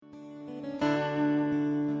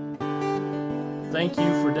Thank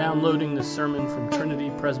you for downloading this sermon from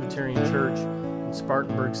Trinity Presbyterian Church in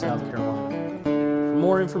Spartanburg, South Carolina. For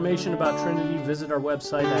more information about Trinity, visit our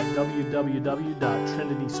website at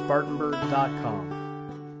www.trinityspartanburg.com.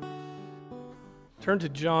 Turn to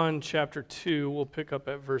John chapter 2. We'll pick up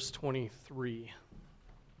at verse 23.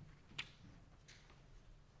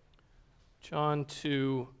 John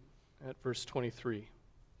 2 at verse 23.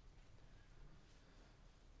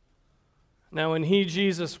 Now when he,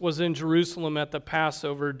 Jesus, was in Jerusalem at the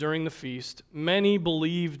Passover during the feast, many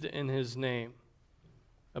believed in his name,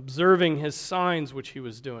 observing his signs which he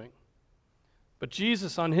was doing. But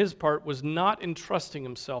Jesus on his part was not entrusting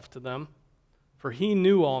himself to them, for he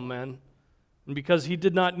knew all men, and because he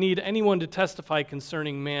did not need anyone to testify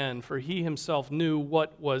concerning man, for he himself knew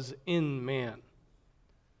what was in man.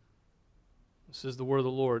 This is the word of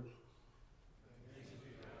the Lord.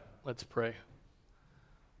 Let's pray.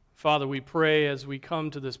 Father, we pray as we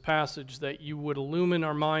come to this passage that you would illumine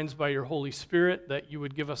our minds by your Holy Spirit, that you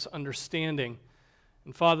would give us understanding.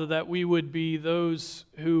 And Father, that we would be those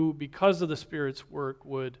who, because of the Spirit's work,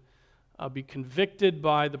 would be convicted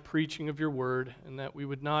by the preaching of your word, and that we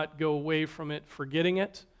would not go away from it forgetting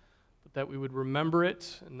it, but that we would remember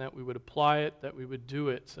it, and that we would apply it, that we would do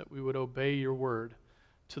it, that we would obey your word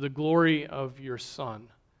to the glory of your Son,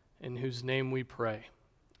 in whose name we pray.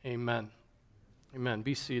 Amen. Amen.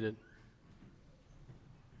 Be seated.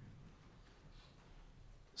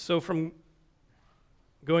 So from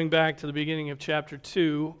going back to the beginning of chapter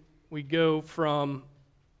 2, we go from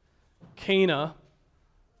Cana,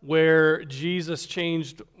 where Jesus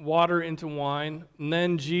changed water into wine, and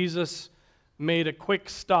then Jesus made a quick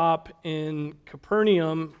stop in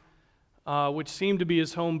Capernaum, which seemed to be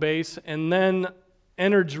his home base, and then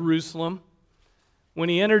entered Jerusalem. When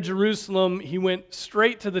he entered Jerusalem, he went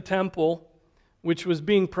straight to the temple, which was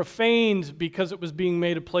being profaned because it was being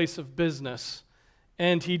made a place of business.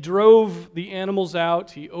 And he drove the animals out,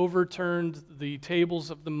 he overturned the tables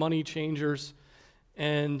of the money changers,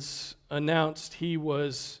 and announced he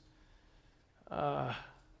was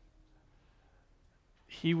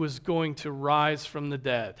going to rise from the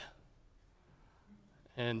dead.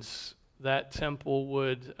 And that temple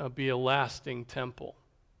would be a lasting temple.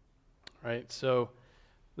 Right? So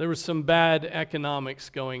there was some bad economics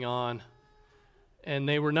going on, and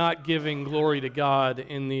they were not giving glory to God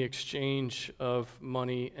in the exchange of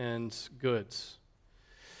money and goods.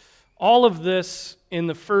 All of this in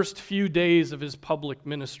the first few days of his public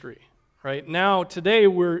ministry. Right now, today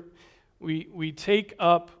we take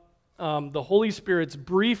up the Holy Spirit's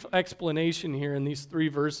brief explanation here in these 3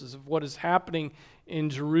 verses of what is happening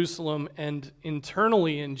in Jerusalem and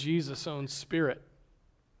internally in Jesus' own spirit.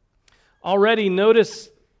 Already, notice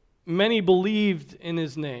many believed in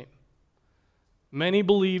his name. Many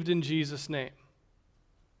believed in Jesus' name.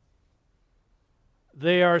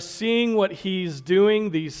 They are seeing what he's doing,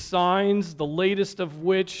 these signs, the latest of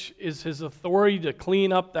which is his authority to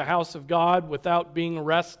clean up the house of God without being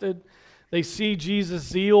arrested. They see Jesus'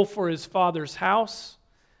 zeal for his Father's house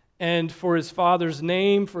and for his Father's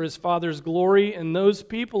name, for his Father's glory, and those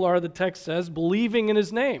people are, the text says, believing in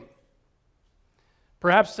his name.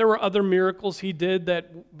 Perhaps there were other miracles he did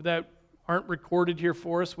that aren't recorded here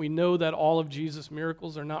for us. We know that all of Jesus'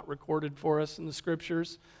 miracles are not recorded for us in the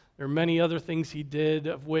Scriptures. There are many other things he did,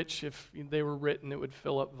 of which, if they were written, it would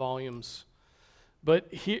fill up volumes. But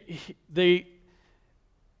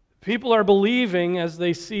people are believing as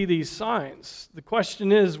they see these signs. The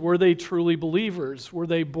question is, were they truly believers? Were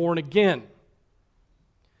they born again?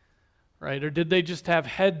 Right? Or did they just have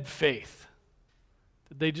head faith?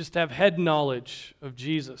 Did they just have head knowledge of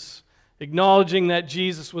Jesus? Acknowledging that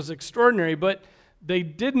Jesus was extraordinary, but they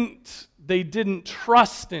didn't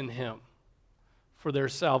trust in him for their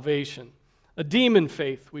salvation. A demon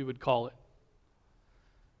faith, we would call it.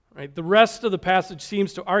 Right? The rest of the passage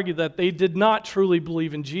seems to argue that they did not truly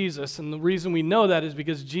believe in Jesus, and the reason we know that is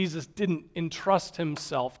because Jesus didn't entrust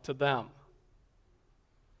himself to them.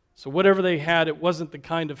 So whatever they had, it wasn't the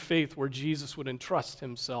kind of faith where Jesus would entrust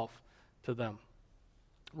himself to them.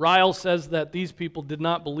 Ryle says that these people did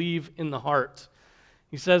not believe in the heart.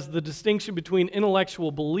 He says the distinction between intellectual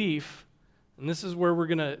belief, and this is where we're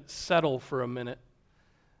going to settle for a minute,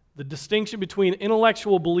 the distinction between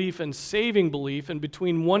intellectual belief and saving belief, and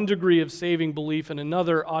between one degree of saving belief and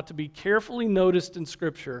another, ought to be carefully noticed in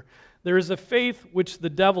Scripture. There is a faith which the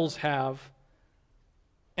devils have,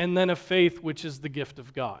 and then a faith which is the gift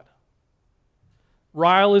of God.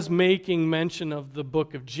 Ryle is making mention of the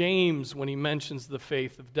book of James when he mentions the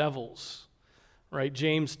faith of devils. Right?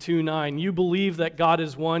 James 2:9, you believe that God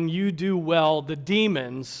is one, you do well. The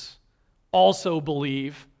demons also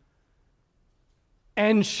believe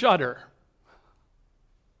and shudder.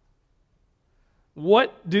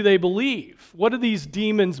 What do they believe? What do these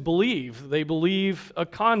demons believe? They believe a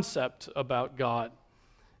concept about God,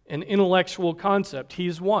 an intellectual concept. He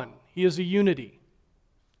is one. He is a unity.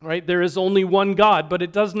 Right? There is only one God, but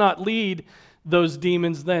it does not lead those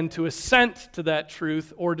demons then to assent to that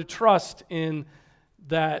truth or to trust in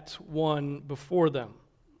that one before them,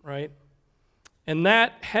 right? And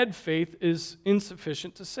that head faith is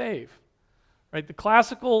insufficient to save, right? The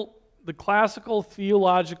classical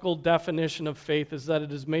theological definition of faith is that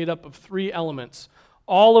it is made up of three elements,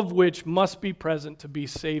 all of which must be present to be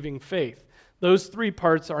saving faith. Those three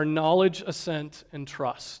parts are knowledge, assent, and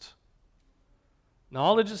trust.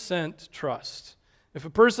 Knowledge, assent, trust. If a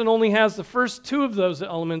person only has the first two of those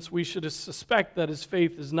elements, we should suspect that his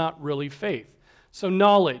faith is not really faith. So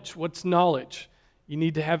knowledge, what's knowledge? You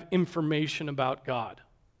need to have information about God.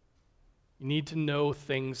 You need to know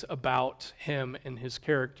things about Him and His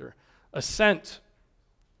character. Assent.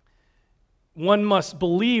 One must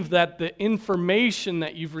believe that the information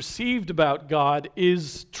that you've received about God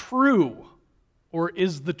is true or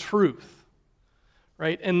is the truth.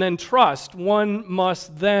 Right? And then trust. One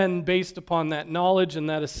must then, based upon that knowledge and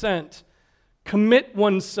that assent, commit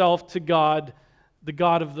oneself to God, the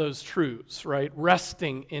God of those truths, right?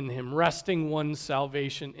 Resting in Him, resting one's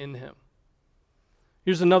salvation in Him.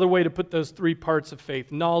 Here's another way to put those three parts of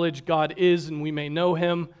faith. Knowledge, God is and we may know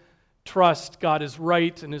Him. Trust, God is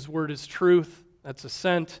right and His word is truth. That's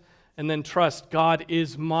assent. And then trust, God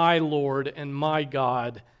is my Lord and my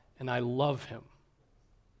God and I love Him.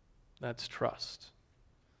 That's trust.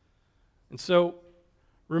 And so,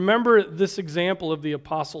 remember this example of the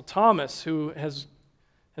Apostle Thomas, who has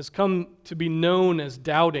come to be known as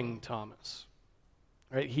Doubting Thomas.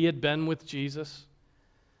 Right? He had been with Jesus,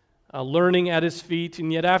 learning at His feet,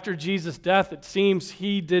 and yet after Jesus' death, it seems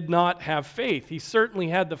he did not have faith. He certainly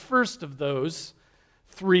had the first of those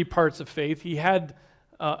three parts of faith. He had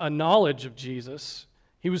a knowledge of Jesus.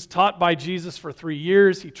 He was taught by Jesus for 3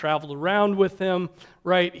 years. He traveled around with Him,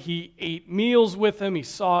 right? He ate meals with Him. He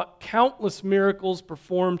saw countless miracles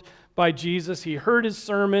performed by Jesus. He heard His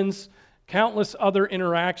sermons, countless other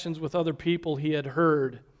interactions with other people he had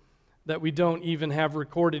heard that we don't even have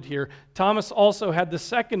recorded here. Thomas also had the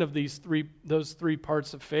second of those three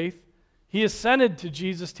parts of faith. He assented to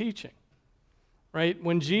Jesus' teaching, right?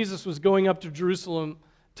 When Jesus was going up to Jerusalem,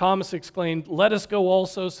 Thomas exclaimed, "Let us go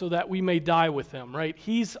also so that we may die with Him," right?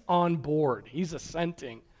 He's on board. He's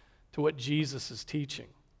assenting to what Jesus is teaching.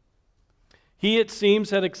 He, it seems,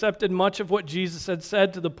 had accepted much of what Jesus had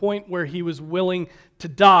said to the point where he was willing to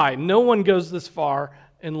die. No one goes this far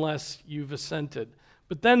unless you've assented.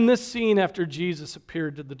 But then this scene after Jesus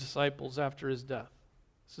appeared to the disciples after His death.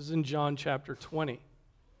 This is in John chapter 20.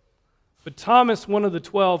 But Thomas, one of the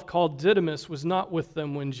 12, called Didymus, was not with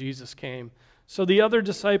them when Jesus came. So the other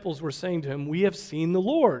disciples were saying to Him, "We have seen the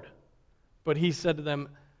Lord." But He said to them,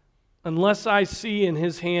 "Unless I see in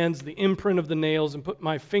His hands the imprint of the nails and put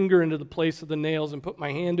my finger into the place of the nails and put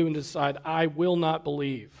my hand into His side, I will not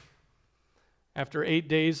believe." After 8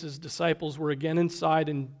 days, His disciples were again inside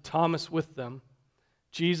and Thomas with them.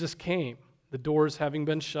 Jesus came, the doors having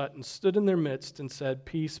been shut, and stood in their midst and said,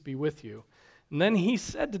 "Peace be with you." And then He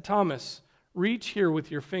said to Thomas, "Reach here with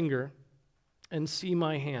your finger and see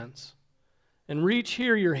my hands. And reach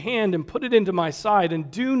here your hand and put it into my side, and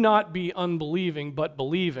do not be unbelieving, but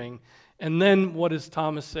believing." And then what does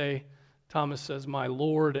Thomas say? Thomas says, "My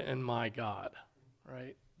Lord and my God."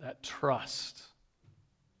 Right? That trust.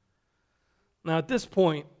 Now at this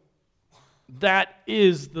point, that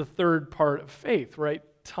is the third part of faith, right?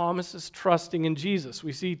 Thomas is trusting in Jesus.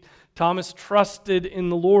 We see Thomas trusted in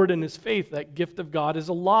the Lord and his faith. That gift of God is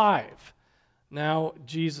alive. Now,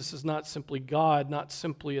 Jesus is not simply God, not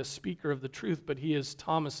simply a speaker of the truth, but He is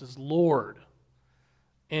Thomas's Lord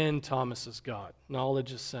and Thomas's God.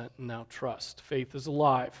 Knowledge is sent, and now trust. Faith is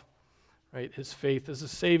alive, right? His faith is a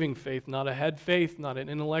saving faith, not a head faith, not an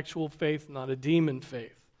intellectual faith, not a demon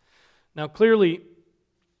faith. Now, clearly,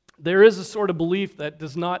 there is a sort of belief that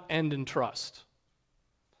does not end in trust.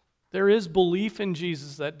 There is belief in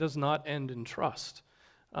Jesus that does not end in trust.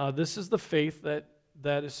 This is the faith that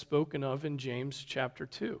is spoken of in James chapter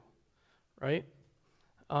 2, right?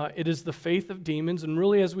 It is the faith of demons, and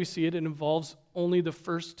really as we see it, it involves only the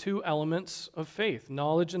first two elements of faith,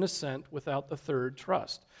 knowledge and assent, without the third,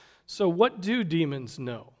 trust. So what do demons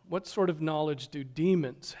know? What sort of knowledge do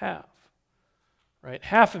demons have? Right?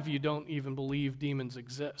 Half of you don't even believe demons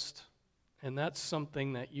exist, and that's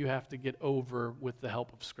something that you have to get over with the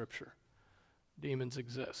help of Scripture. Demons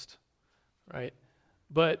exist, right?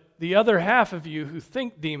 But the other half of you who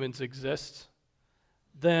think demons exist,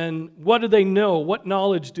 then what do they know? What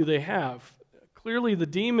knowledge do they have? Clearly, the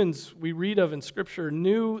demons we read of in Scripture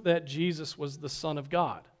knew that Jesus was the Son of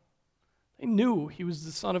God. They knew he was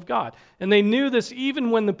the Son of God. And they knew this even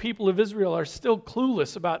when the people of Israel are still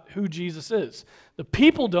clueless about who Jesus is. The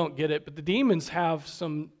people don't get it, but the demons have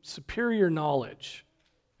some superior knowledge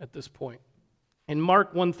at this point. In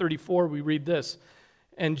Mark 1:34, we read this,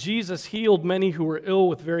 "And Jesus healed many who were ill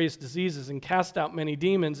with various diseases and cast out many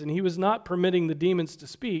demons, and he was not permitting the demons to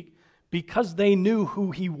speak because they knew who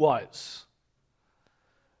he was."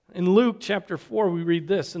 In Luke chapter 4, we read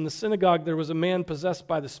this, "In the synagogue there was a man possessed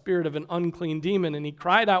by the spirit of an unclean demon, and he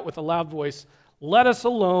cried out with a loud voice, 'Let us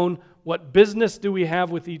alone. What business do we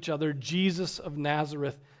have with each other? Jesus of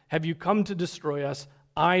Nazareth, have you come to destroy us?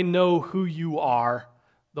 I know who you are,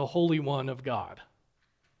 the Holy One of God.'"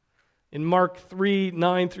 In Mark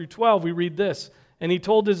 3:9-12, we read this, "And he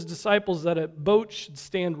told his disciples that a boat should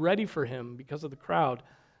stand ready for him because of the crowd,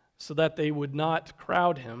 so that they would not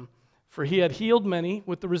crowd him. For he had healed many,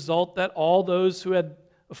 with the result that all those who had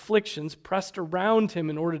afflictions pressed around him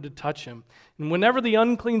in order to touch him. And whenever the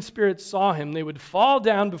unclean spirits saw him, they would fall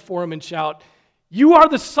down before him and shout, 'You are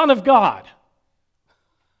the Son of God.'"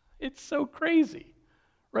 It's so crazy,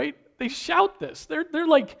 right? They shout this.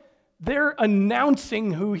 They're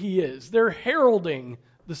announcing who he is. They're heralding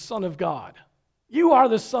the Son of God. "You are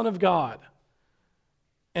the Son of God."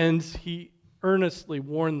 And he earnestly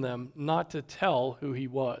warned them not to tell who he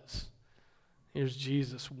was. Here's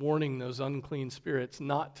Jesus warning those unclean spirits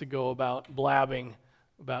not to go about blabbing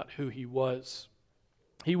about who he was.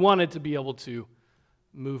 He wanted to be able to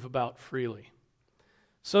move about freely.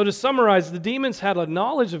 So to summarize, the demons had a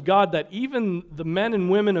knowledge of God that even the men and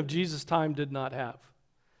women of Jesus' time did not have.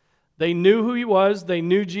 They knew who he was. They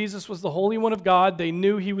knew Jesus was the Holy One of God. They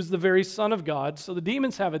knew he was the very Son of God. So the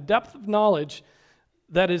demons have a depth of knowledge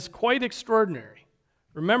that is quite extraordinary.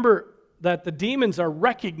 Remember that the demons are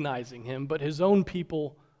recognizing him, but his own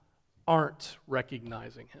people aren't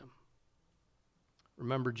recognizing him.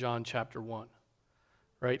 Remember John chapter 1,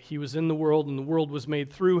 right? "He was in the world, and the world was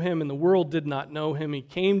made through him, and the world did not know him. He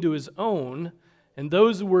came to his own, and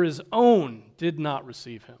those who were his own did not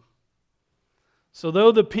receive him." So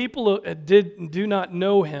though the people do not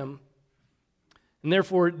know him, and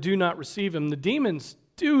therefore do not receive him, the demons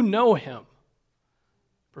do know him,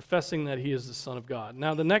 professing that he is the Son of God.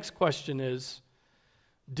 Now the next question is,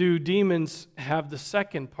 do demons have the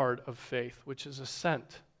second part of faith, which is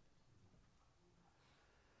assent?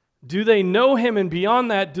 Do they know him, and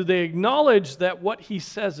beyond that, do they acknowledge that what he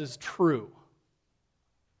says is true?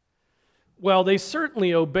 Well, they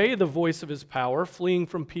certainly obey the voice of his power, fleeing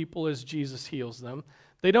from people as Jesus heals them.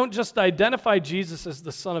 They don't just identify Jesus as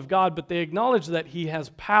the Son of God, but they acknowledge that he has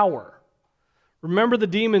power. Remember the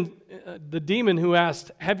demon who asked,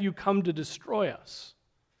 "Have you come to destroy us?"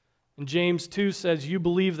 And James 2 says, "You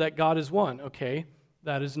believe that God is one." Okay,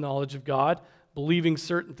 that is knowledge of God. Believing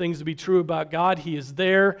certain things to be true about God. He is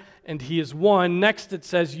there and he is one. Next it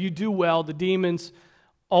says, "You do well." The demons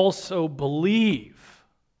also believe.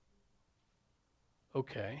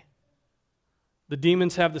 Okay. The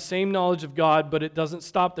demons have the same knowledge of God, but it doesn't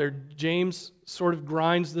stop there. James sort of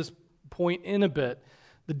grinds this point in a bit.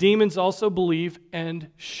 The demons also believe and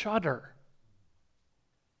shudder.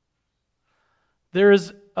 There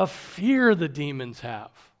is a fear the demons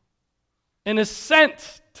have, an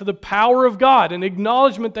assent to the power of God, an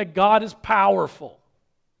acknowledgement that God is powerful.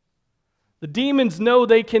 The demons know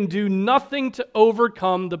they can do nothing to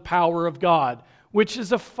overcome the power of God, which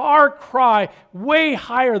is a far cry, way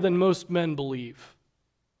higher than most men believe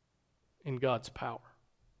in God's power.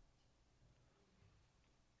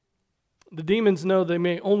 The demons know they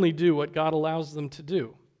may only do what God allows them to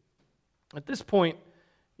do. At this point,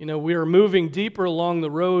 we are moving deeper along the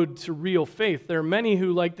road to real faith. There are many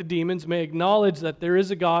who, like the demons, may acknowledge that there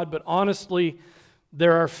is a God, but honestly,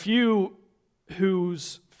 there are few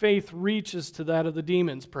whose faith reaches to that of the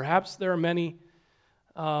demons. Perhaps there are many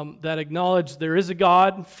that acknowledge there is a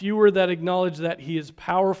God, fewer that acknowledge that he is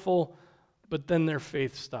powerful, but then their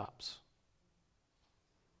faith stops.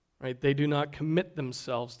 Right? They do not commit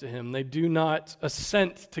themselves to him. They do not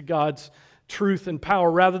assent to God's truth and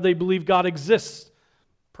power. Rather, they believe God exists,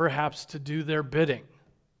 perhaps to do their bidding.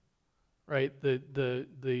 Right?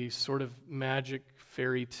 The sort of magic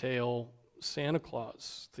fairy tale Santa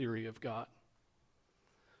Claus theory of God.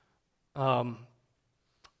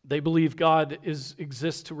 They believe God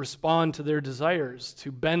exists to respond to their desires,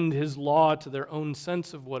 to bend his law to their own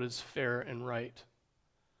sense of what is fair and right.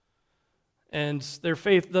 And their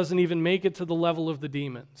faith doesn't even make it to the level of the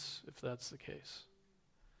demons, if that's the case.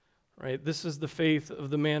 Right? This is the faith of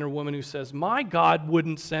the man or woman who says, "My God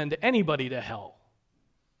wouldn't send anybody to hell."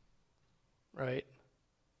 Right?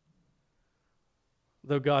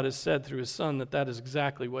 though God has said through his Son that that is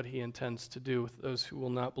exactly what he intends to do with those who will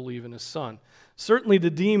not believe in his Son. Certainly the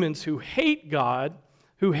demons who hate God,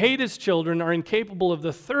 who hate his children, are incapable of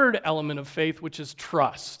the third element of faith, which is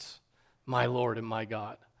trust. My Lord and my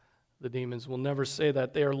God. The demons will never say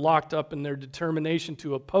that. They are locked up in their determination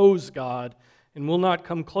to oppose God and will not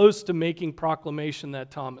come close to making proclamation that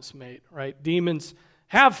Thomas made, right? Demons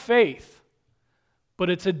have faith, but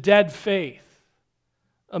it's a dead faith,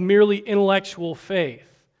 a merely intellectual faith.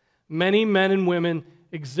 Many men and women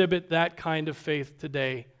exhibit that kind of faith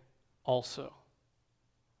today also.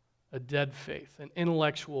 A dead faith, an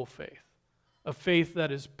intellectual faith, a faith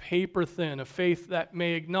that is paper thin, a faith that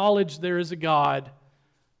may acknowledge there is a God,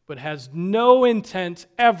 but has no intent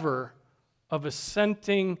ever of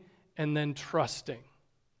assenting and then trusting.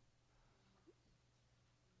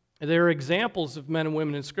 There are examples of men and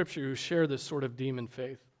women in Scripture who share this sort of demon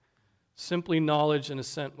faith. Simply knowledge and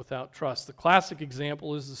assent without trust. The classic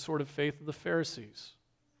example is the sort of faith of the Pharisees.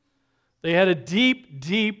 They had a deep,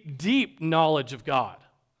 deep, deep knowledge of God.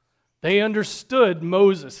 They understood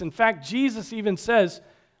Moses. In fact, Jesus even says,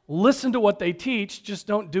 listen to what they teach, just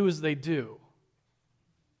don't do as they do.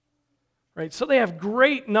 Right? So they have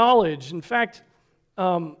great knowledge. In fact,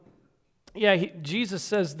 Jesus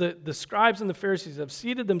says that the scribes and the Pharisees have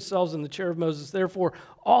seated themselves in the chair of Moses. Therefore,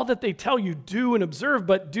 all that they tell you, do and observe,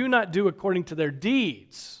 but do not do according to their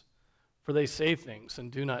deeds. For they say things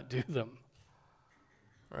and do not do them.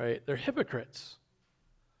 Right? They're hypocrites.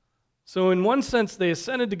 So in one sense, they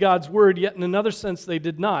assented to God's word, yet in another sense, they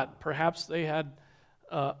did not. Perhaps they had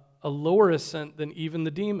a lower assent than even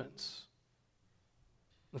the demons.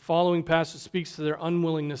 The following passage speaks to their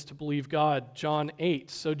unwillingness to believe God. John 8.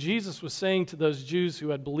 So Jesus was saying to those Jews who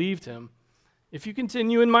had believed him, if you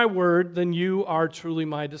continue in my word, then you are truly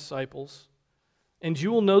my disciples, and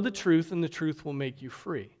you will know the truth, and the truth will make you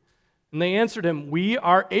free. And they answered him, we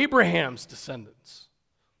are Abraham's descendants,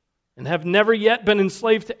 and have never yet been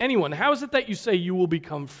enslaved to anyone. How is it that you say you will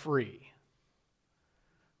become free?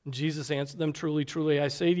 And Jesus answered them, truly, truly, I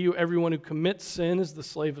say to you, everyone who commits sin is the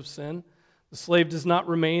slave of sin. The slave does not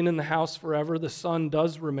remain in the house forever. The son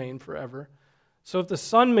does remain forever. So if the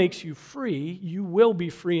Son makes you free, you will be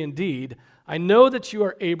free indeed. I know that you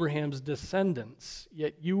are Abraham's descendants,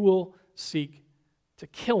 yet you will seek to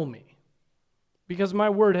kill me, because my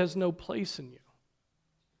word has no place in you.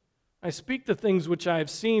 I speak the things which I have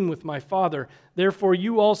seen with my Father. Therefore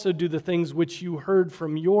you also do the things which you heard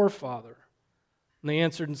from your father. And they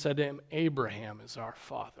answered and said to him, Abraham is our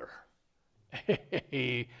father.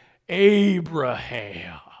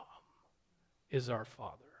 Abraham is our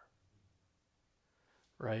father.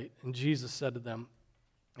 Right? And Jesus said to them,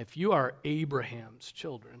 if you are Abraham's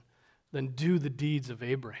children, then do the deeds of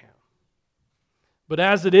Abraham. But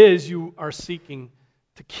as it is, you are seeking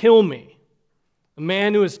to kill me, a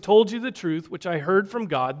man who has told you the truth, which I heard from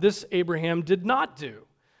God. This Abraham did not do.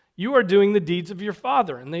 You are doing the deeds of your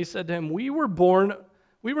father. And they said to him, we were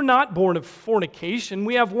not born of fornication.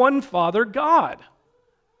 We have one Father, God.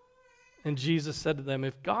 And Jesus said to them,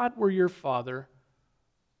 if God were your father,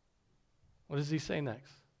 what does he say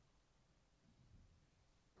next?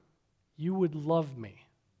 You would love me.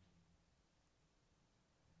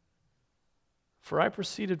 For I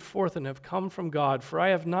proceeded forth and have come from God, for I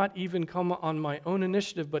have not even come on my own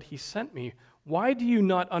initiative, but he sent me. Why do you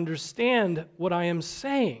not understand what I am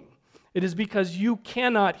saying? It is because you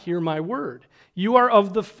cannot hear my word. You are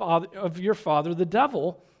of your father, the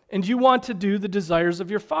devil, and you want to do the desires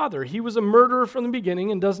of your father. He was a murderer from the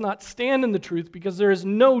beginning and does not stand in the truth, because there is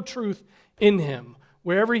no truth in him.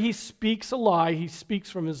 Wherever he speaks a lie, he speaks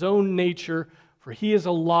from his own nature, for he is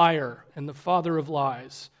a liar and the father of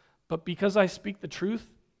lies. But because I speak the truth,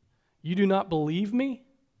 you do not believe me?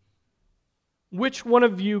 Which one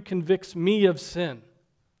of you convicts me of sin?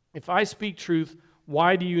 If I speak truth,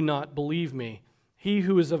 why do you not believe me? He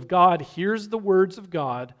who is of God hears the words of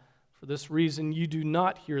God. For this reason, you do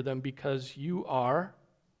not hear them, because you are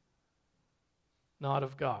not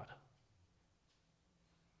of God.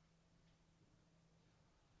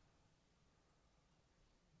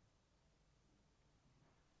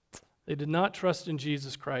 They did not trust in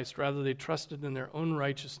Jesus Christ. Rather, they trusted in their own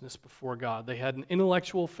righteousness before God. They had an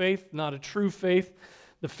intellectual faith, not a true faith.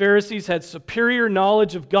 The Pharisees had superior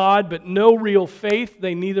knowledge of God, but no real faith.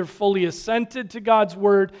 They neither fully assented to God's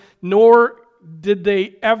word, nor did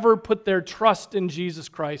they ever put their trust in Jesus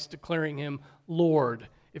Christ, declaring him Lord.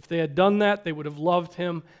 If they had done that, they would have loved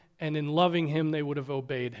him, and in loving him, they would have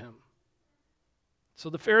obeyed him. So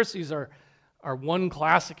the Pharisees are one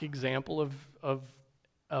classic example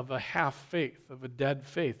of a half faith, of a dead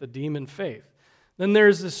faith, a demon faith. Then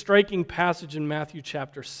there's this striking passage in Matthew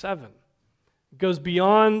chapter 7. It goes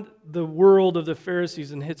beyond the world of the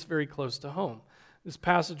Pharisees and hits very close to home. This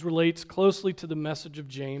passage relates closely to the message of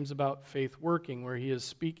James about faith working, where he is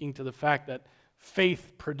speaking to the fact that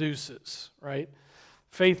faith produces, right?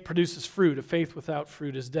 Faith produces fruit. A faith without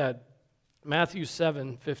fruit is dead. Matthew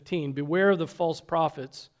 7:15, beware of the false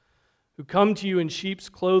prophets who come to you in sheep's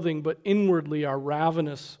clothing, but inwardly are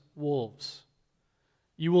ravenous wolves.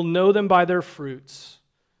 You will know them by their fruits.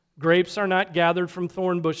 Grapes are not gathered from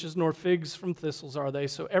thorn bushes, nor figs from thistles are they.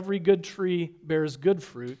 So every good tree bears good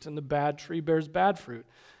fruit, and the bad tree bears bad fruit.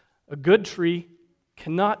 A good tree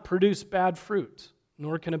cannot produce bad fruit,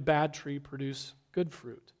 nor can a bad tree produce good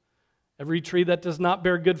fruit. Every tree that does not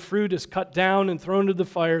bear good fruit is cut down and thrown into the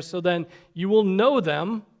fire, so then you will know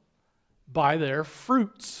them by their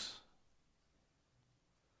fruits.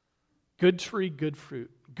 Good tree, good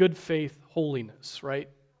fruit. Good faith, holiness, right?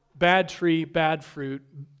 Bad tree, bad fruit.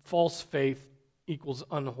 False faith equals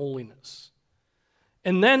unholiness.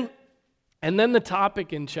 And then the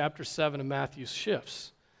topic in chapter 7 of Matthew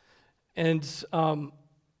shifts. And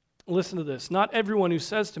listen to this. Not everyone who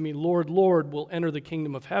says to me, Lord, Lord, will enter the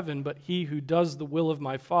kingdom of heaven, but he who does the will of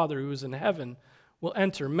my Father who is in heaven will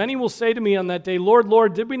enter. Many will say to me on that day, Lord,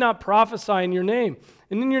 Lord, did we not prophesy in your name?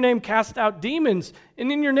 And in your name cast out demons,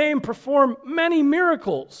 and in your name perform many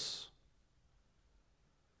miracles.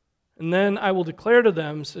 And then I will declare to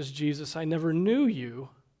them, says Jesus, I never knew you.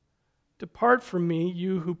 Depart from me,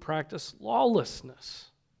 you who practice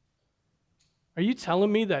lawlessness. Are you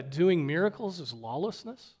telling me that doing miracles is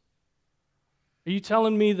lawlessness? Are you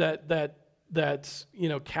telling me that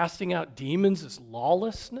casting out demons is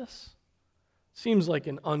lawlessness? Seems like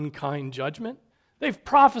an unkind judgment. They've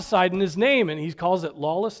prophesied in his name, and he calls it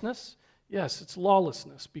lawlessness. Yes, it's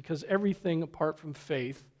lawlessness, because everything apart from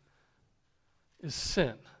faith is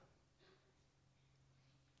sin.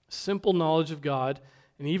 Simple knowledge of God,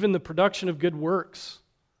 and even the production of good works.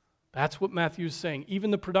 That's what Matthew is saying.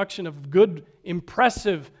 Even the production of good,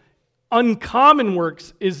 impressive, uncommon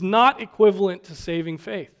works is not equivalent to saving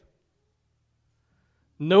faith.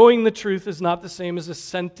 Knowing the truth is not the same as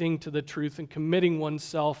assenting to the truth and committing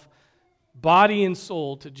oneself, body and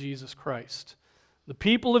soul, to Jesus Christ. The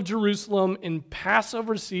people of Jerusalem in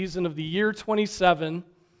Passover season of the year 27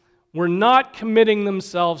 were not committing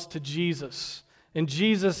themselves to Jesus. And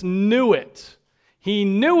Jesus knew it. He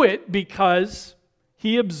knew it because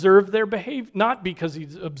he observed their behavior, not because he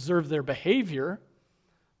observed their behavior,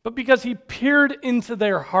 but because he peered into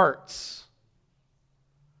their hearts.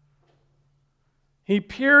 He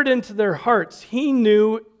peered into their hearts. He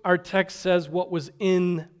knew, our text says, what was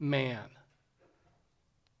in man.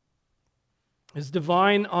 His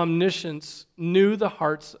divine omniscience knew the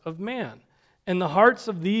hearts of man and the hearts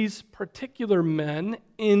of these particular men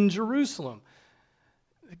in Jerusalem.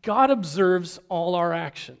 God observes all our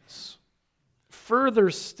actions. Further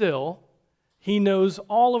still, he knows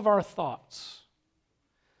all of our thoughts.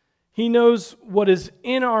 He knows what is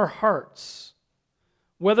in our hearts.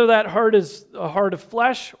 Whether that heart is a heart of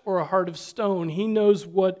flesh or a heart of stone, he knows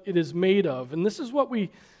what it is made of. And this is what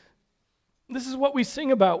we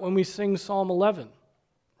sing about when we sing Psalm 11,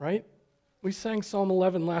 right? We sang Psalm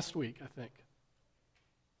 11 last week, I think.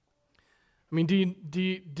 I mean,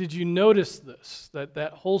 did you notice this?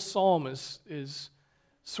 That whole psalm is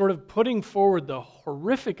sort of putting forward the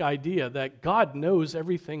horrific idea that God knows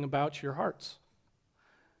everything about your hearts.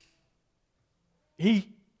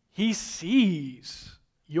 He sees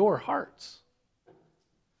your hearts.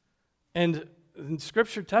 And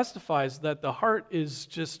Scripture testifies that the heart is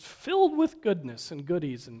just filled with goodness and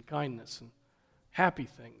goodies and kindness and happy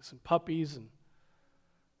things and puppies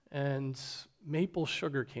and maple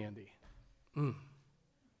sugar candy.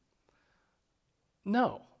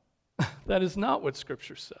 No, that is not what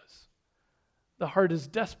Scripture says. The heart is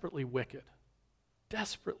desperately wicked.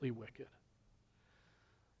 Desperately wicked.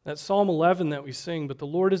 That Psalm 11 that we sing, but the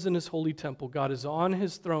Lord is in his holy temple. God is on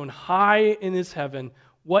his throne, high in his heaven.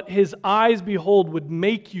 What his eyes behold would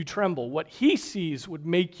make you tremble. What he sees would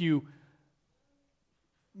make you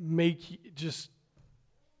just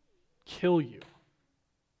kill you.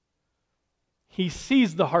 He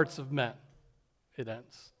sees the hearts of men. It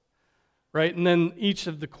ends. Right? And then each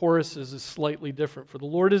of the choruses is slightly different. For the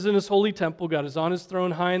Lord is in his holy temple. God is on his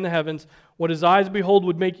throne high in the heavens. What his eyes behold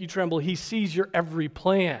would make you tremble. He sees your every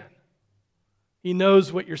plan. He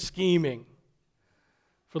knows what you're scheming.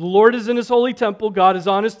 For the Lord is in his holy temple. God is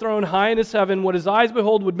on his throne high in his heaven. What his eyes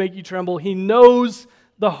behold would make you tremble. He knows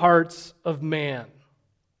the hearts of man.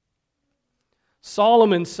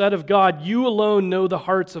 Solomon said of God, you alone know the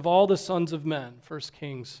hearts of all the sons of men. 1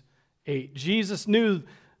 Kings 8. Jesus knew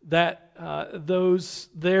that those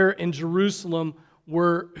there in Jerusalem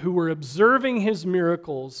who were observing his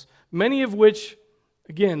miracles, many of which,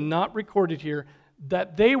 again, not recorded here,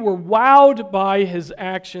 that they were wowed by his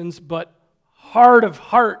actions, but hard of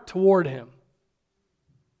heart toward him.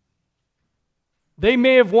 They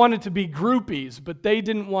may have wanted to be groupies, but they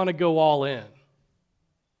didn't want to go all in.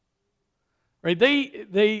 Right?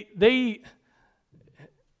 They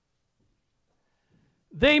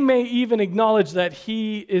may even acknowledge that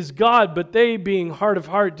he is God, but they, being hard of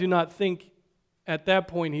heart, do not think at that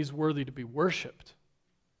point he's worthy to be worshiped.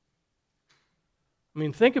 I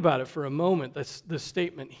mean, think about it for a moment, this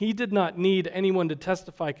statement. He did not need anyone to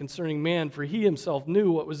testify concerning man, for he himself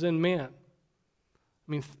knew what was in man.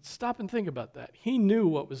 I mean, stop and think about that. He knew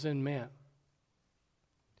what was in man.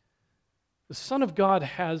 The Son of God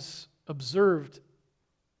has observed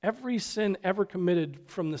every sin ever committed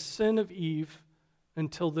from the sin of Eve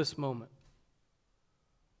until this moment.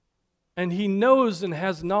 And he knows and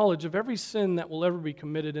has knowledge of every sin that will ever be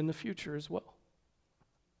committed in the future as well.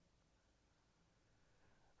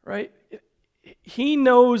 Right? He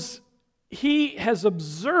knows, he has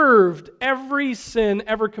observed every sin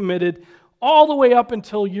ever committed all the way up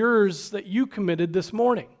until yours that you committed this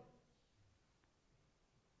morning.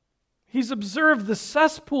 He's observed the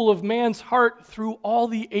cesspool of man's heart through all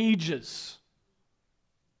the ages.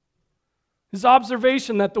 His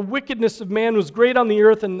observation that the wickedness of man was great on the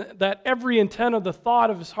earth and that every intent of the thought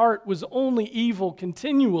of his heart was only evil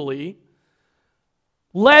continually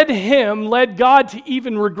led God to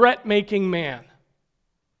even regret making man.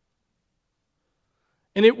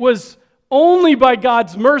 And it was only by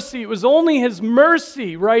God's mercy, it was only his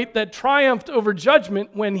mercy, right, that triumphed over judgment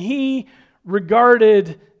when he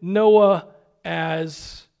regarded Noah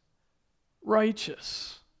as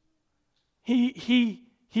righteous. He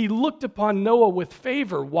looked upon Noah with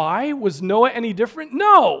favor. Why? Was Noah any different?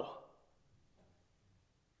 No.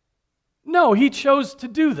 No, he chose to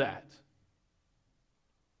do that.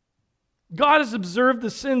 God has observed the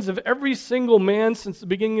sins of every single man since the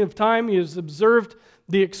beginning of time. He has observed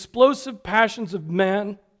the explosive passions of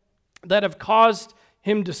man that have caused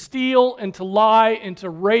him to steal and to lie and to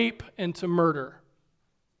rape and to murder.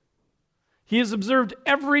 He has observed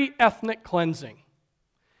every ethnic cleansing.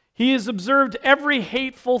 He has observed every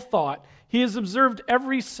hateful thought. He has observed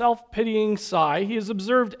every self-pitying sigh. He has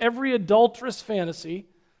observed every adulterous fantasy.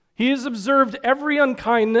 He has observed every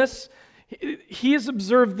unkindness. He has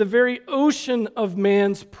observed the very ocean of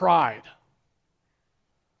man's pride.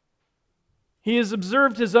 He has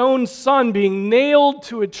observed his own son being nailed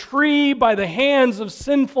to a tree by the hands of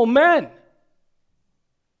sinful men.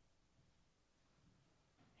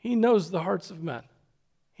 He knows the hearts of men.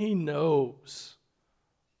 He knows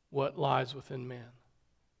what lies within man.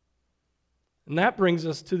 And that brings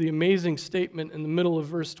us to the amazing statement in the middle of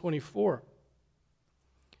verse 24.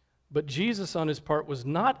 But Jesus, on his part, was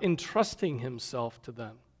not entrusting himself to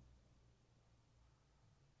them.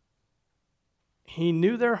 He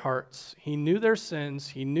knew their hearts, he knew their sins,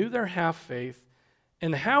 he knew their half-faith.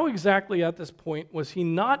 And how exactly at this point was he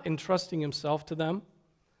not entrusting himself to them?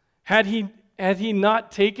 Had he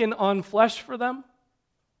not taken on flesh for them?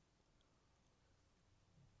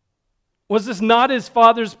 Was this not his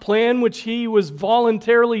Father's plan which he was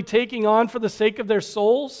voluntarily taking on for the sake of their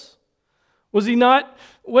souls? Was not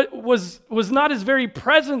his very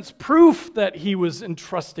presence proof that he was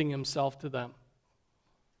entrusting himself to them?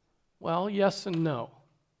 Well, yes and no.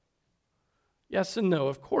 Yes and no.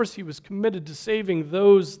 Of course, he was committed to saving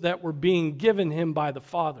those that were being given him by the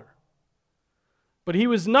Father. But he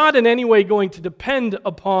was not in any way going to depend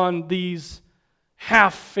upon these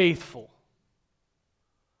half-faithful.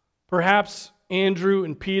 Perhaps Andrew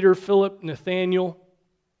and Peter, Philip, Nathaniel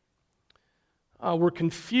were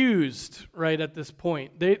confused right at this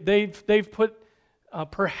point. They've put,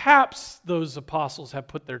 perhaps those apostles have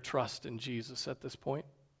put their trust in Jesus at this point.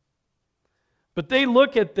 But they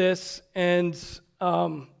look at this and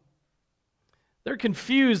they're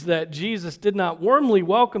confused that Jesus did not warmly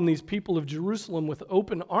welcome these people of Jerusalem with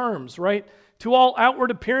open arms, right? To all outward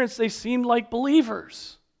appearance, they seemed like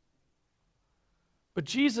believers. But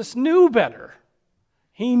Jesus knew better.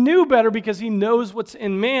 He knew better because he knows what's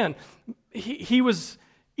in man. He was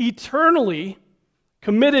eternally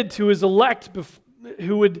committed to his elect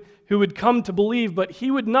who would come to believe, but he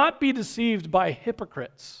would not be deceived by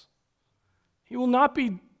hypocrites. He will not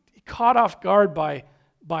be caught off guard by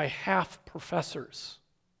half-professors.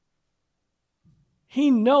 He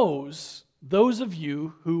knows those of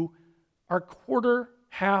you who are quarter,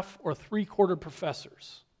 half, or three-quarter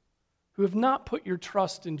professors who have not put your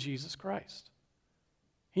trust in Jesus Christ.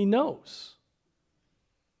 He knows.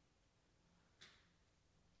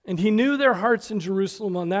 And he knew their hearts in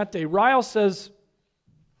Jerusalem on that day. Ryle says,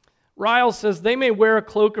 Ryle says, they may wear a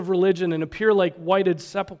cloak of religion and appear like whited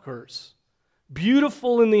sepulchres,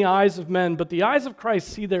 beautiful in the eyes of men, but the eyes of Christ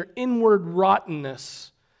see their inward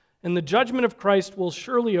rottenness, and the judgment of Christ will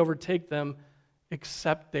surely overtake them,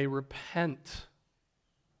 except they repent.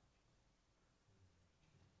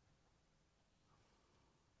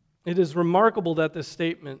 It is remarkable that this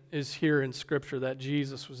statement is here in Scripture, that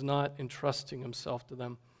Jesus was not entrusting himself to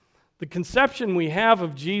them. The conception we have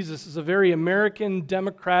of Jesus is a very American,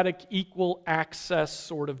 democratic, equal access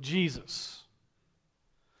sort of Jesus.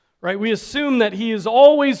 Right? We assume that he is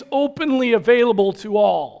always openly available to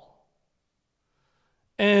all.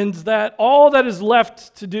 And that all that is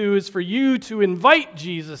left to do is for you to invite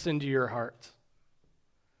Jesus into your heart.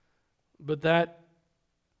 But that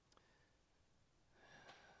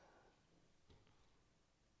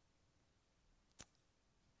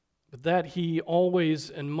he always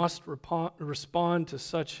and must respond to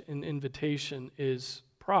such an invitation is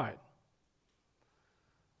pride.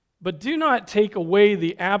 But do not take away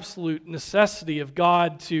the absolute necessity of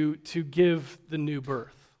God to give the new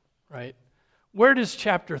birth, right? Where does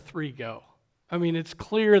chapter 3 go? I mean, it's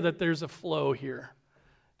clear that there's a flow here.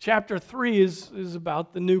 Chapter 3 is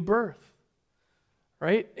about the new birth.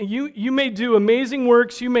 Right? You may do amazing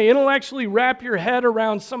works. You may intellectually wrap your head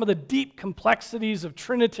around some of the deep complexities of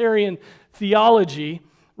Trinitarian theology.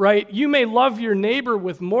 Right? You may love your neighbor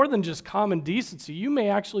with more than just common decency. You may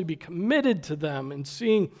actually be committed to them and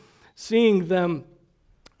seeing them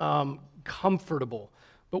comfortable.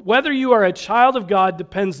 But whether you are a child of God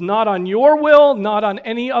depends not on your will, not on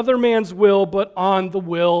any other man's will, but on the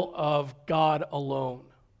will of God alone.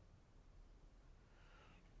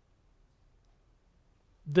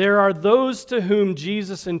 There are those to whom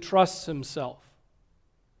Jesus entrusts himself,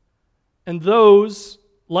 and those,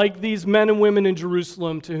 like these men and women in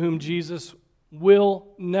Jerusalem, to whom Jesus will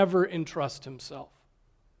never entrust himself.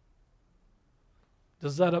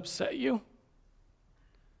 Does that upset you?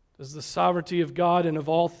 Does the sovereignty of God and of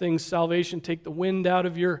all things salvation take the wind out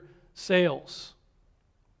of your sails?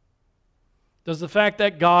 Does the fact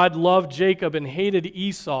that God loved Jacob and hated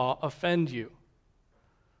Esau offend you?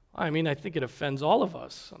 I mean, I think it offends all of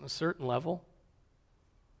us on a certain level.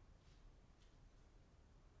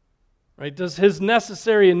 Right? Does his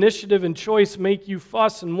necessary initiative and choice make you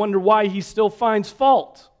fuss and wonder why he still finds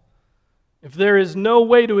fault? If there is no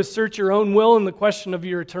way to assert your own will in the question of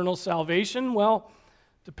your eternal salvation, well,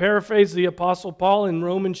 to paraphrase the Apostle Paul in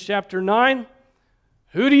Romans chapter 9,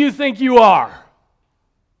 who do you think you are?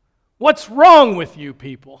 What's wrong with you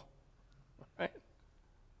people? Right?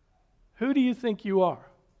 Who do you think you are?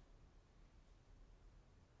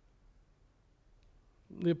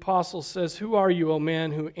 The apostle says, who are you, O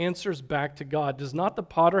man, who answers back to God? Does not the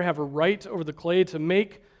potter have a right over the clay to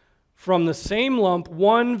make from the same lump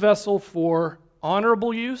one vessel for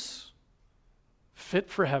honorable use, fit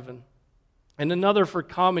for heaven, and another for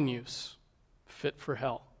common use, fit for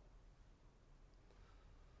hell?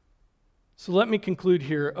 So let me conclude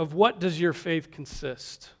here. Of what does your faith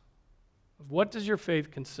consist? Of what does your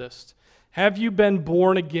faith consist? Have you been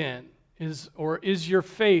born again? Is your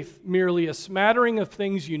faith merely a smattering of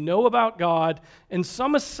things you know about God and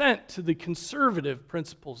some assent to the conservative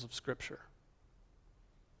principles of Scripture?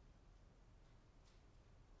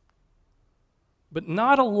 But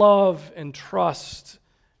not a love and trust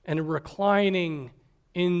and a reclining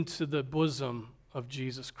into the bosom of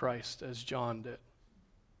Jesus Christ as John did.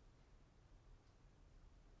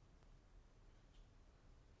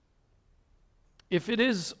 If it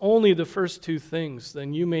is only the first two things,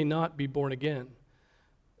 then you may not be born again.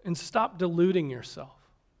 And stop deluding yourself.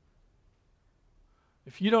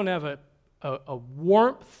 If you don't have a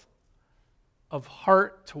warmth of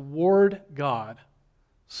heart toward God,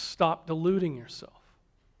 stop deluding yourself.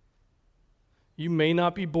 You may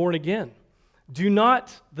not be born again. Do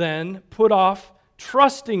not then put off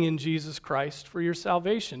trusting in Jesus Christ for your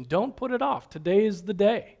salvation. Don't put it off. Today is the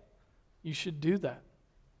day. You should do that.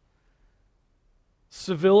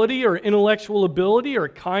 Civility or intellectual ability or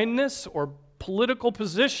kindness or political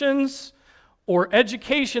positions or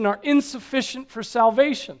education are insufficient for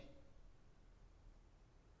salvation.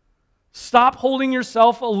 Stop holding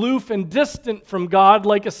yourself aloof and distant from God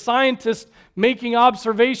like a scientist making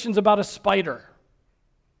observations about a spider.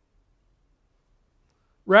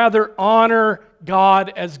 Rather, honor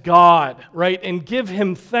God as God, right? And give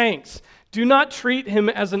him thanks. Do not treat him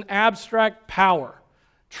as an abstract power.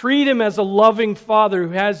 Treat him as a loving father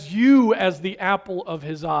who has you as the apple of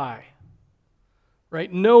his eye. Right?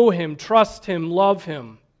 Know him, trust him, love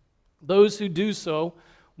him. Those who do so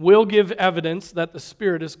will give evidence that the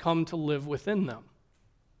Spirit has come to live within them.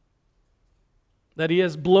 that he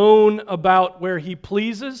has blown about where he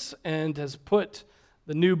pleases and has put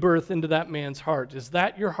the new birth into that man's heart. Is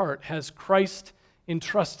that your heart? Has Christ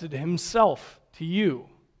entrusted himself to you?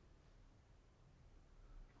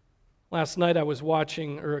 Last night I was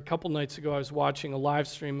watching, or a couple nights ago, I was watching a live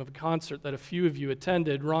stream of a concert that a few of you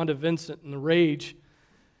attended. Rhonda Vincent and the Rage.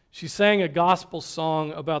 She sang a gospel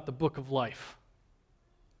song about the book of life.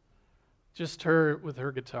 Just her with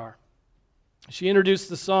her guitar. She introduced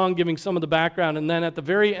the song, giving some of the background, and then at the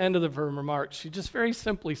very end of her remarks, she just very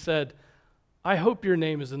simply said, I hope your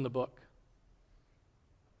name is in the book.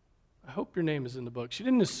 I hope your name is in the book. She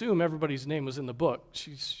didn't assume everybody's name was in the book.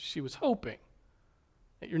 She was hoping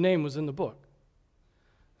that your name was in the book.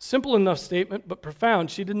 Simple enough statement, but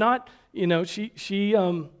profound. She did not, she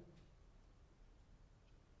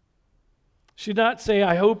did not say,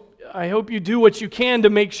 I hope you do what you can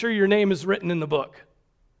to make sure your name is written in the book.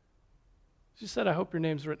 She said, I hope your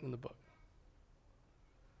name's written in the book.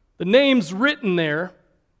 The names written there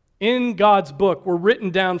in God's book were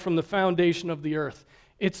written down from the foundation of the earth.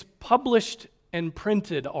 It's published and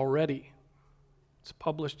printed already. It's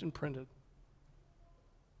published and printed.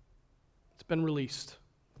 It's been released.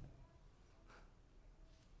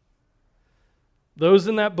 Those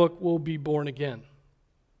in that book will be born again.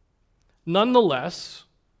 Nonetheless,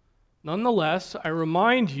 I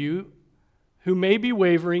remind you who may be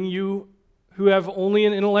wavering, you who have only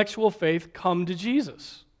an intellectual faith, come to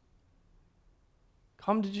Jesus.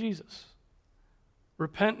 Come to Jesus.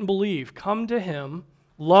 Repent and believe. Come to him.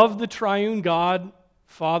 Love the triune God,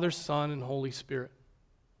 Father, Son, and Holy Spirit.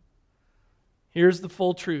 Here's the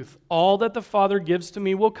full truth. All that the Father gives to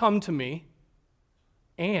me will come to me,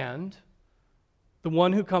 and the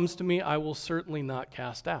one who comes to me I will certainly not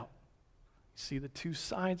cast out. See the two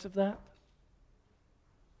sides of that?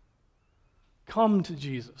 Come to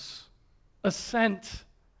Jesus. Assent,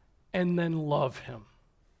 and then love him.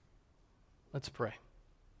 Let's pray.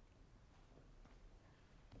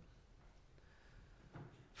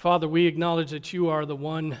 Father, we acknowledge that you are the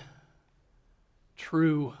one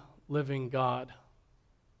true living God.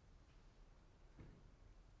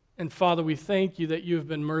 And Father, we thank you that you have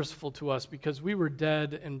been merciful to us because we were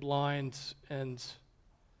dead and blind and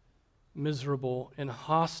miserable and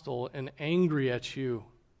hostile and angry at you.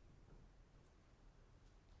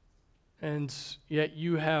 And yet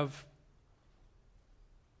you have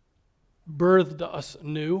birthed us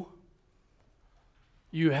anew.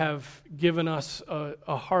 You have given us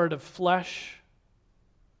a heart of flesh.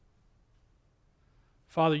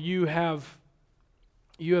 Father, you have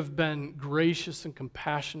been gracious and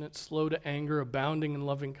compassionate, slow to anger, abounding in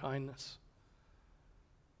loving kindness.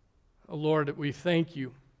 Oh, Lord, we thank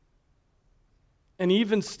you. And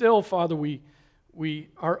even still, Father, we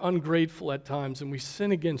are ungrateful at times and we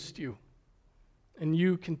sin against you. And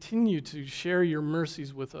you continue to share your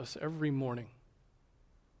mercies with us every morning.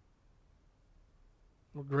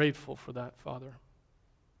 We're grateful for that, Father.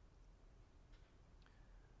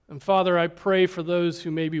 And Father, I pray for those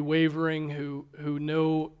who may be wavering, who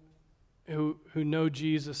know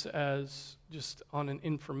Jesus as just on an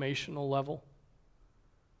informational level.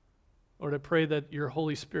 Lord, I pray that your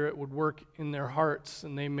Holy Spirit would work in their hearts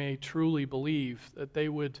and they may truly believe, that they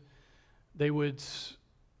would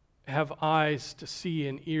have eyes to see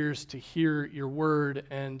and ears to hear your word,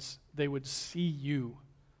 and they would see you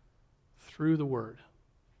through the word.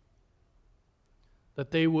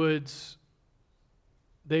 That they would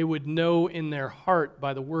know in their heart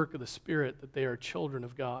by the work of the Spirit that they are children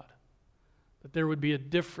of God. That there would be a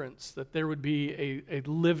difference, that there would be a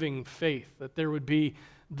living faith, that there would be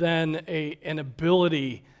then an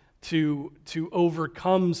ability to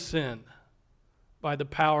overcome sin by the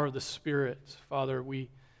power of the Spirit. Father,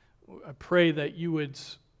 I pray that you would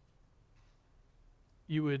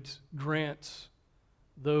grant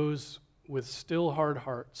those with still hard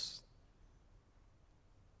hearts,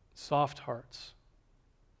 soft hearts.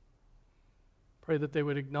 Pray that they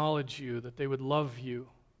would acknowledge you, that they would love you,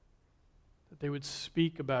 that they would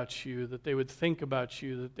speak about you, that they would think about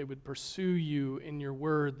you, that they would pursue you in your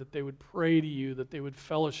word, that they would pray to you, that they would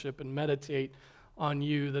fellowship and meditate on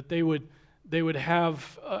you, that they would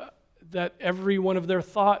have that every one of their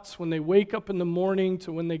thoughts when they wake up in the morning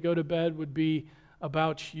to when they go to bed would be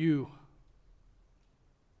about you.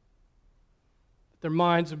 That their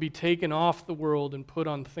minds would be taken off the world and put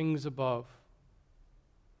on things above,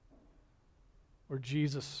 where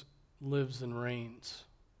Jesus lives and reigns.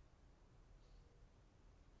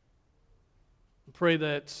 I pray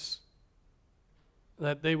that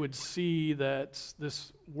they would see that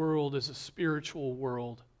this world is a spiritual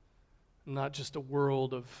world, not just a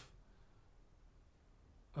world of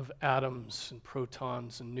atoms and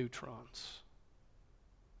protons and neutrons.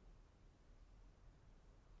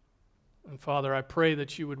 And Father, I pray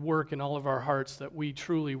that you would work in all of our hearts, that we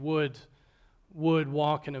truly would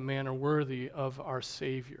walk in a manner worthy of our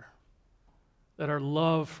Savior, that our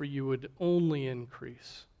love for you would only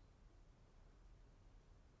increase.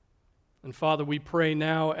 And Father, we pray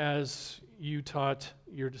now as you taught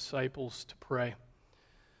your disciples to pray.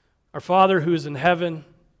 Our Father who is in heaven,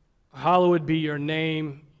 hallowed be your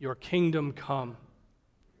name, your kingdom come.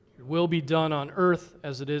 Your will be done on earth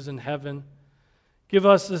as it is in heaven. Give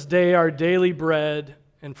us this day our daily bread,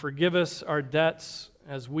 and forgive us our debts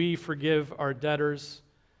as we forgive our debtors.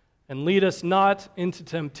 And lead us not into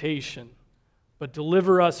temptation, but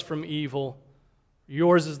deliver us from evil.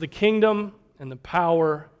 Yours is the kingdom and the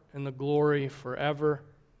power and the glory forever.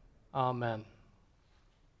 Amen.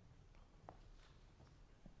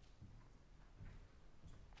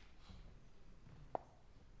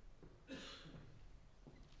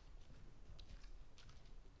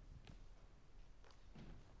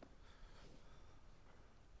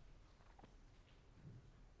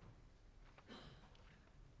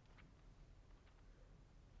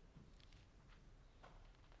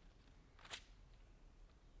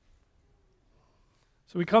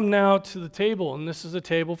 So we come now to the table, and this is a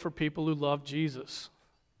table for people who love Jesus.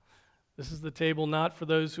 This is the table not for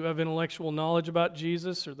those who have intellectual knowledge about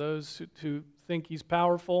Jesus or those who think he's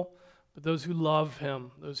powerful, but those who love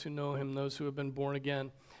him, those who know him, those who have been born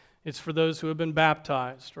again. It's for those who have been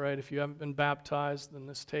baptized, right? If you haven't been baptized, then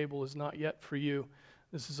this table is not yet for you.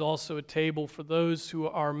 This is also a table for those who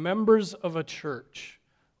are members of a church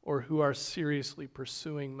or who are seriously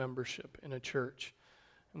pursuing membership in a church.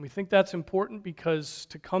 And we think that's important because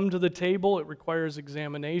to come to the table, it requires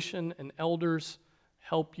examination, and elders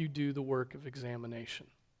help you do the work of examination.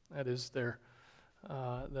 That is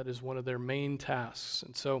one of their main tasks.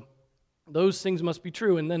 And so those things must be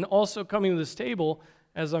true. And then also coming to this table,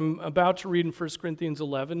 as I'm about to read in 1 Corinthians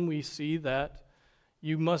 11, we see that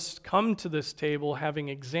you must come to this table having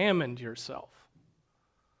examined yourself.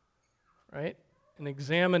 Right? An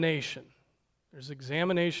examination. There's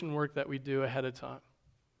examination work that we do ahead of time.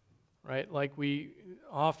 Right? Like we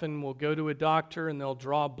often will go to a doctor and they'll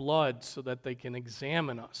draw blood so that they can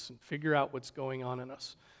examine us and figure out what's going on in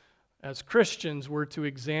us. As Christians, we're to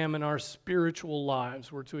examine our spiritual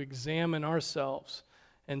lives. We're to examine ourselves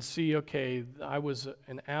and see, okay, I was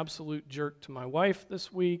an absolute jerk to my wife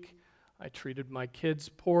this week. I treated my kids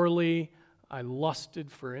poorly. I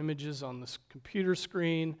lusted for images on this computer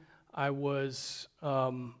screen. I was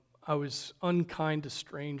unkind to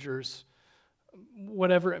strangers.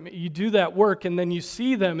 Whatever, I mean, you do that work and then you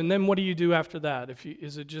see them, and then what do you do after that?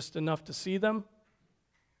 Is it just enough to see them?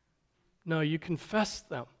 No, you confess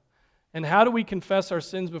them. And how do we confess our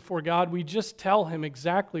sins before God? We just tell him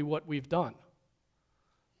exactly what we've done.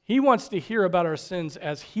 He wants to hear about our sins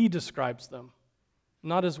as he describes them,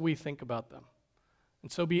 not as we think about them. And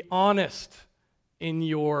so be honest in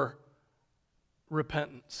your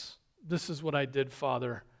repentance. This is what I did,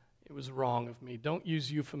 Father. It was wrong of me. Don't use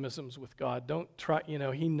euphemisms with God. Don't try,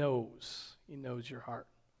 he knows. He knows your heart.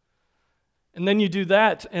 And then you do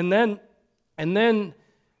that, and then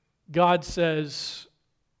God says,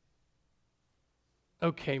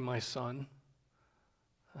 okay, my son,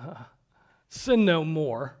 sin no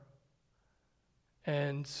more,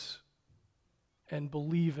 and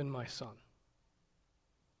believe in my son.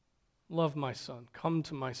 Love my son. Come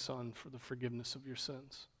to my son for the forgiveness of your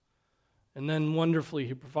sins. And then wonderfully,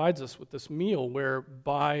 he provides us with this meal where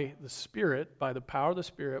by the Spirit, by the power of the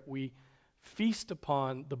Spirit, we feast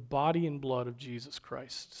upon the body and blood of Jesus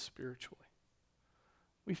Christ spiritually.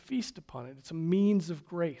 We feast upon it. It's a means of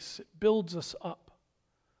grace. It builds us up.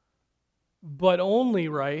 But only,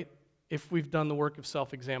 right, if we've done the work of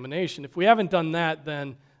self-examination. If we haven't done that,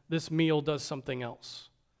 then this meal does something else.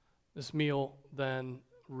 This meal then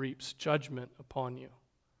reaps judgment upon you.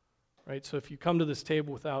 Right? So if you come to this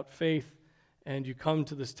table without faith, and you come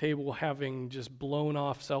to this table having just blown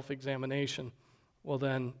off self-examination, well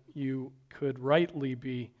then you could rightly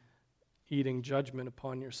be eating judgment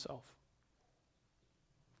upon yourself.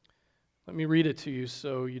 Let me read it to you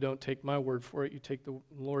so you don't take my word for it, you take the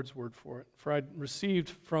Lord's word for it. For I received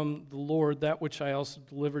from the Lord that which I also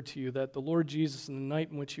delivered to you, that the Lord Jesus, in the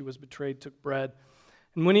night in which he was betrayed, took bread.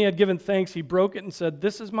 And when he had given thanks, he broke it and said,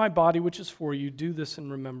 "This is my body which is for you. Do this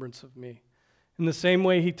in remembrance of me." In the same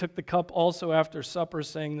way, he took the cup also after supper,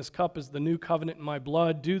 saying, "This cup is the new covenant in my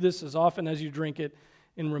blood. Do this as often as you drink it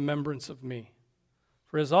in remembrance of me.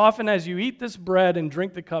 For as often as you eat this bread and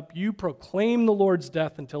drink the cup, you proclaim the Lord's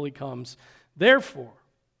death until he comes. Therefore,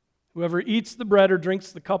 whoever eats the bread or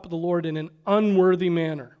drinks the cup of the Lord in an unworthy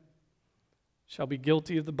manner shall be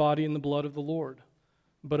guilty of the body and the blood of the Lord.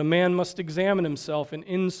 But a man must examine himself, and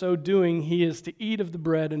in so doing he is to eat of the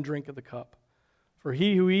bread and drink of the cup. For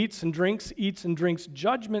he who eats and drinks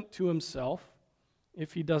judgment to himself,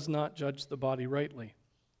 if he does not judge the body rightly.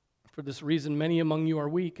 For this reason many among you are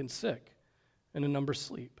weak and sick, and a number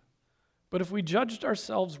sleep. But if we judged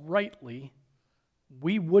ourselves rightly,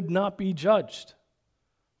 we would not be judged.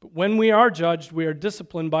 But when we are judged, we are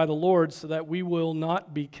disciplined by the Lord, so that we will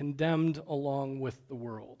not be condemned along with the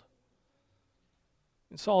world.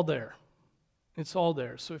 It's all there. It's all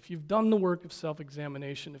there. So if you've done the work of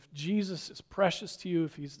self-examination, if Jesus is precious to you,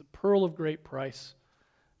 if he's the pearl of great price,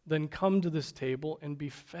 then come to this table and be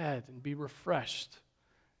fed and be refreshed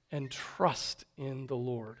and trust in the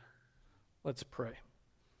Lord. Let's pray.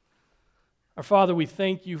 Our Father, we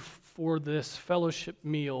thank you for this fellowship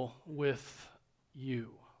meal with you.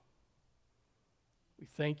 We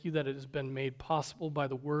thank you that it has been made possible by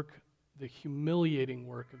the humiliating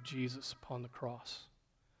work of Jesus upon the cross,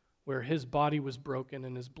 where his body was broken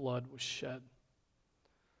and his blood was shed.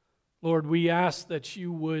 Lord, we ask that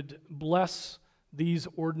you would bless these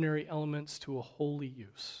ordinary elements to a holy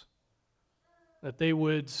use, that they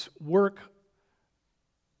would work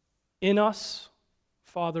in us,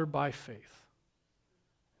 Father, by faith,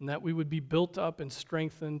 and that we would be built up and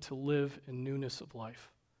strengthened to live in newness of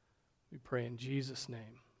life. We pray in Jesus'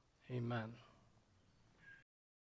 name, amen.